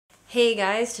Hey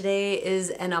guys, today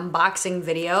is an unboxing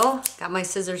video. Got my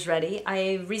scissors ready.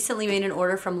 I recently made an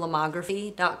order from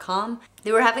Lomography.com.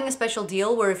 They were having a special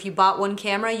deal where if you bought one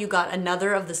camera, you got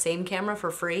another of the same camera for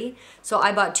free. So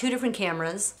I bought two different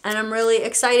cameras and I'm really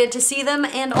excited to see them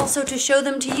and also to show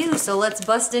them to you. So let's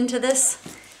bust into this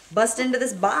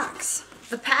box.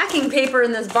 The packing paper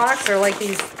in this box are like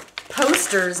these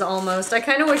posters almost. I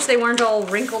kind of wish they weren't all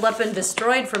wrinkled up and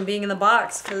destroyed from being in the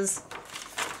box because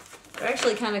they're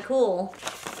actually kind of cool.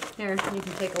 Here, you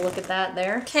can take a look at that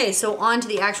there. Okay, so on to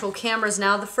the actual cameras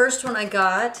now. The first one I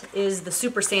got is the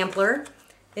Super Sampler.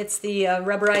 It's the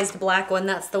rubberized black one.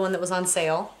 That's the one that was on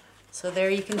sale. So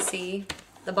there you can see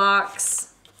the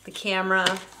box, the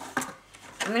camera.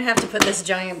 I'm gonna have to put this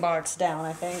giant box down,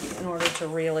 I think, in order to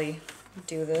really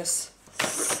do this.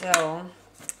 So,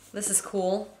 this is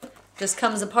cool. Just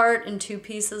comes apart in two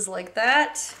pieces like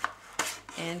that.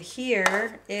 And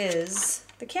here is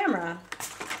the camera.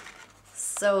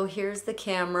 So here's the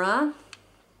camera.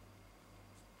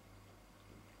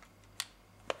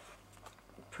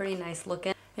 Pretty nice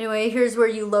looking. Anyway, here's where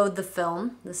you load the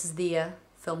film. This is the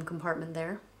film compartment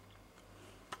there.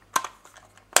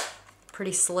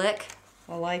 Pretty slick.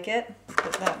 I like it.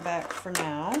 Put that back for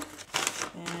now.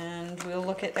 And we'll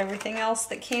look at everything else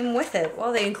that came with it.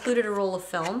 Well, they included a roll of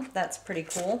film. That's pretty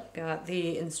cool. Got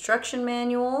the instruction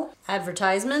manual,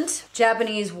 advertisement,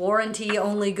 Japanese warranty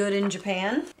only good in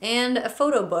Japan, and a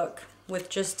photo book with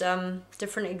just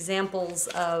different examples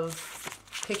of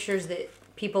pictures that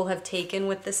people have taken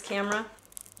with this camera.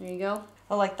 There you go.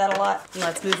 I like that a lot.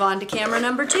 Let's move on to camera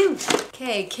number 2.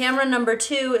 Okay, camera number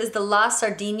 2 is the La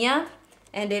Sardina.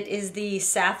 And it is the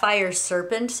Sapphire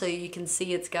Serpent, so you can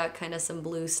see it's got kind of some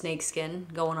blue snake skin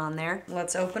going on there.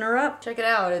 Let's open her up. Check it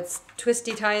out, it's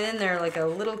twisty tied in there like a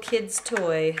little kid's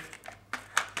toy.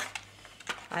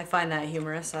 I find that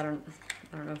humorous, I don't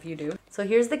know if you do. So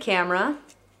here's the camera.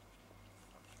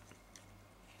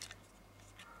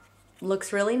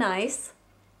 Looks really nice.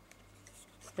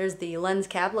 There's the lens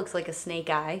cap, looks like a snake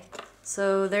eye.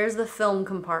 So there's the film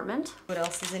compartment. What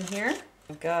else is in here?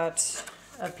 I've got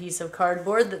a piece of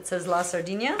cardboard that says La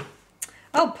Sardina.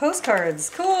 Oh, postcards,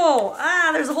 cool. Ah,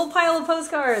 there's a whole pile of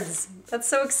postcards. That's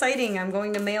so exciting. I'm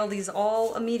going to mail these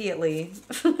all immediately.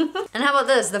 And how about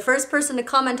this? The first person to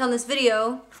comment on this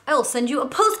video, I will send you a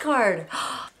postcard.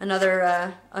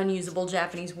 Another unusable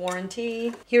Japanese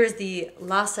warranty. Here's the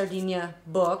La Sardina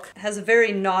book. It has a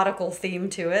very nautical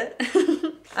theme to it.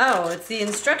 Oh, it's the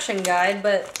instruction guide,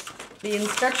 but the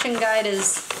instruction guide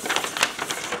is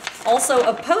also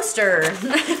a poster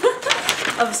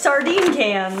of sardine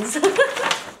cans.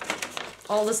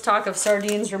 All this talk of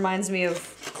sardines reminds me of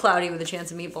Cloudy with a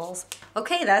Chance of Meatballs.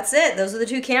 Okay, that's it. Those are the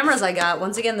two cameras I got.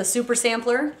 Once again, the Super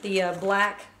Sampler, the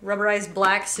black, rubberized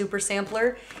black Super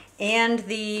Sampler, and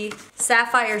the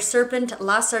Sapphire Serpent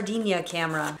La Sardina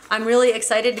camera. I'm really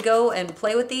excited to go and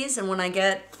play with these, and when I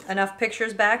get enough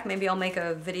pictures back, maybe I'll make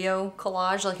a video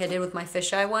collage like I did with my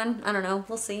fisheye one. I don't know,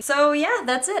 we'll see. So yeah,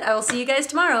 that's it. I will see you guys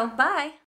tomorrow. Bye.